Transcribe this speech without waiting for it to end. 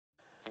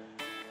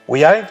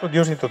We are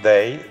introducing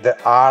today the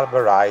ARB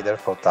Rider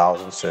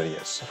 4000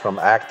 series from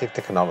Active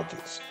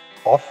Technologies,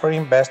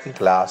 offering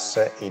best-in-class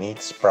in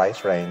its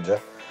price range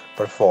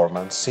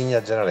performance signal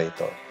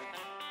generator.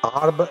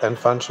 ARB and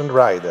Function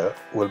Rider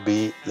will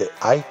be the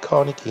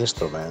iconic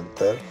instrument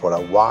for a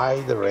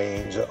wide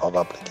range of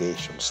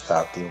applications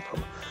starting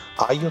from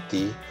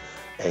IoT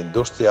and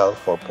Industrial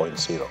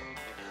 4.0,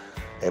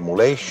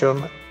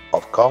 emulation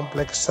of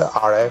complex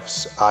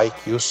RFs,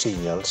 IQ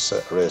signals,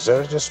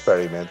 research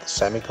experiment,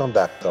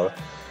 semiconductor,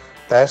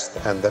 test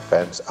and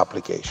defense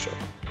application.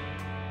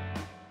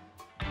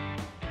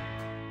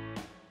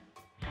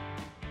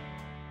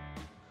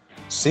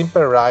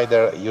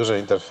 SimpleRider user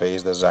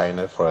interface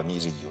designed for an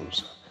easy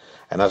use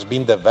and has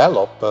been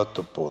developed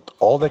to put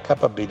all the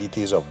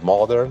capabilities of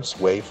modern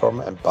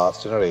waveform and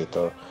pulse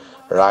generator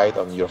right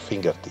on your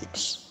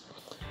fingertips.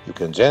 You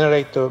can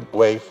generate a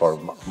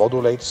waveform,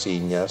 modulate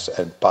signals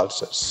and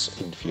pulses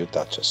in few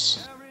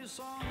touches.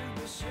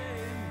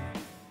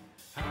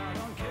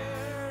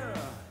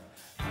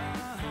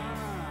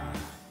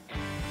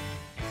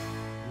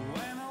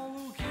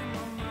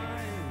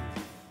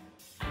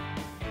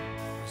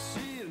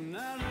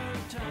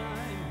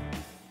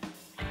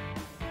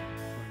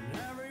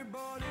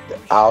 The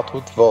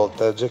output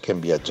voltage can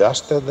be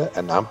adjusted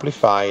and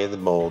amplified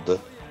mode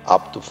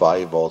up to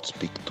 5 volts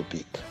peak to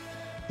peak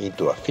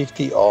into a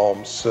 50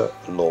 ohms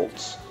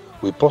loads,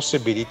 with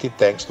possibility,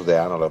 thanks to the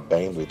analog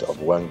bandwidth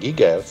of 1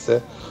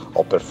 GHz,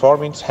 of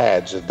performance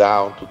edge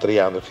down to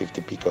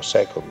 350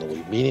 picoseconds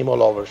with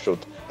minimal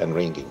overshoot and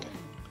ringing.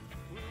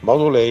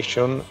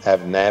 Modulation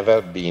have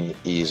never been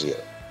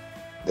easier.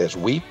 The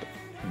sweep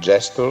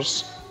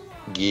gestures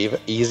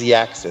give easy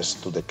access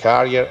to the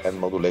carrier and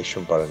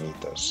modulation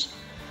parameters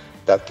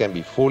that can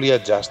be fully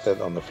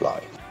adjusted on the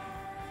fly.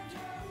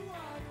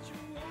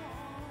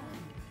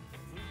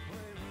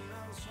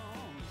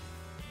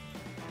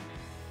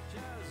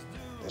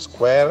 The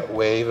square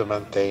wave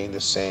maintains the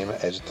same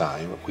edge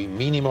time with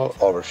minimal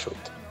overshoot.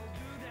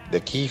 The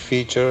key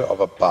feature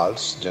of a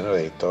pulse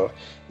generator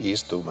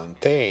is to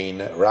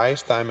maintain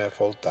rise time and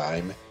fall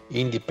time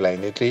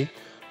independently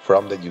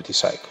from the duty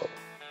cycle.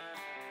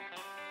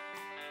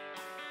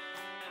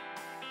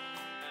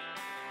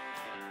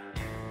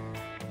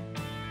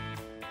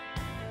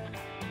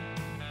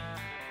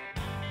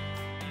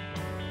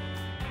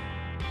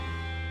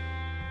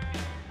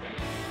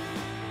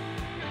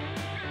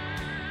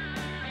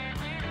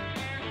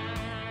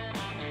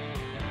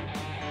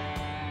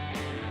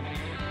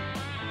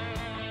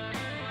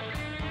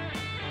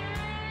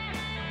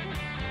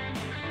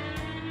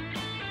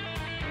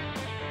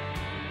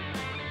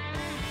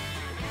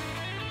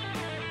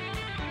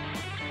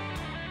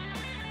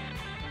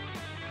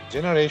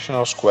 Generation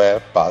of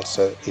square pulse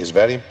is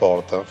very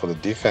important for the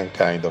different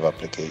kind of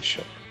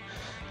application.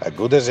 A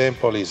good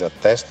example is a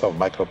test of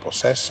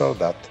microprocessor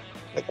that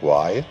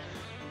require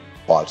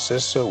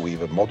pulses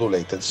with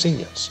modulated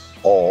signals,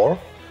 or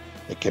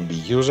it can be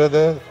used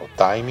for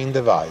timing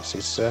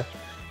devices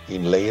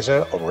in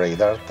laser or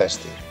radar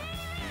testing.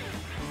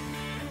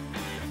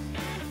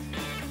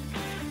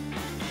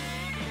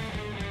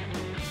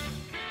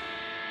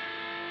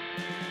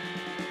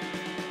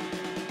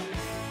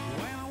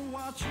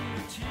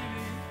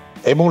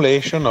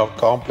 Emulation of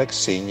complex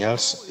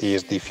signals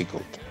is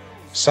difficult.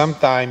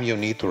 Sometimes you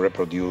need to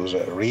reproduce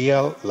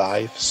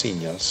real-life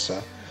signals.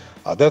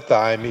 Other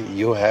time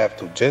you have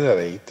to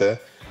generate a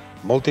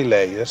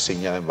multi-layer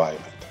signal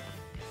environment.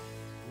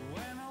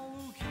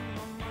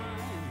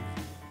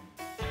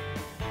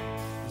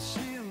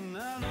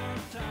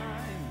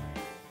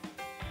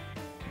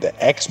 The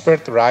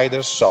Expert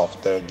Rider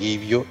software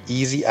gives you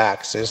easy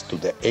access to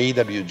the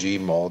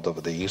AWG mode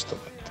of the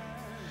instrument.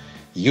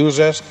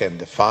 Users can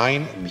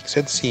define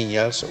mixed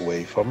signals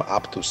waveform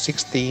up to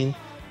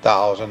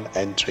 16,000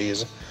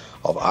 entries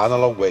of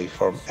analog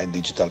waveform and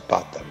digital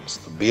patterns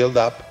to build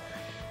up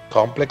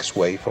complex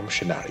waveform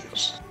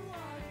scenarios.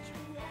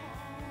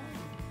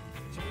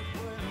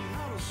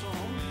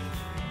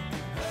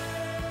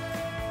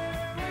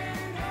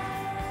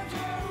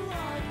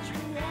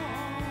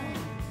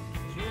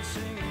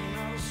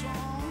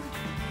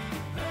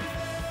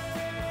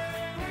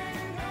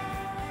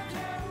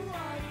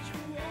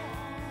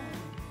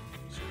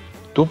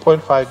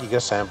 .5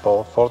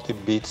 gigasample, 40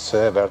 bits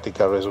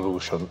vertical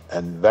resolution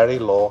and very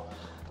low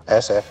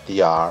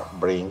SFDR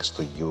brings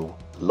to you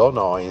low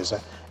noise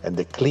and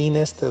the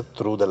cleanest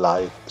through the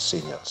live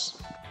signals.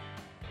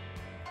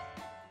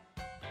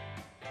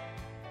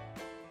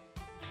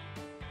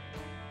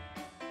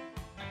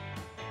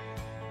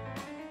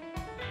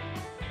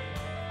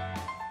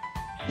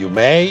 You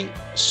may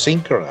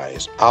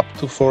synchronize up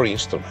to 4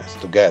 instruments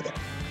together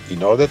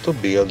in order to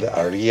build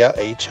a real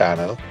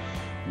 8-channel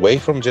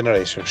waveform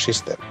generation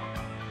system,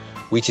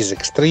 which is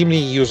extremely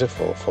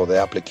useful for the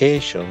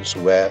applications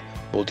where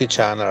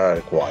multi-channel are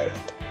required,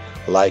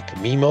 like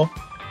MIMO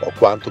or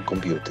quantum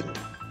computing.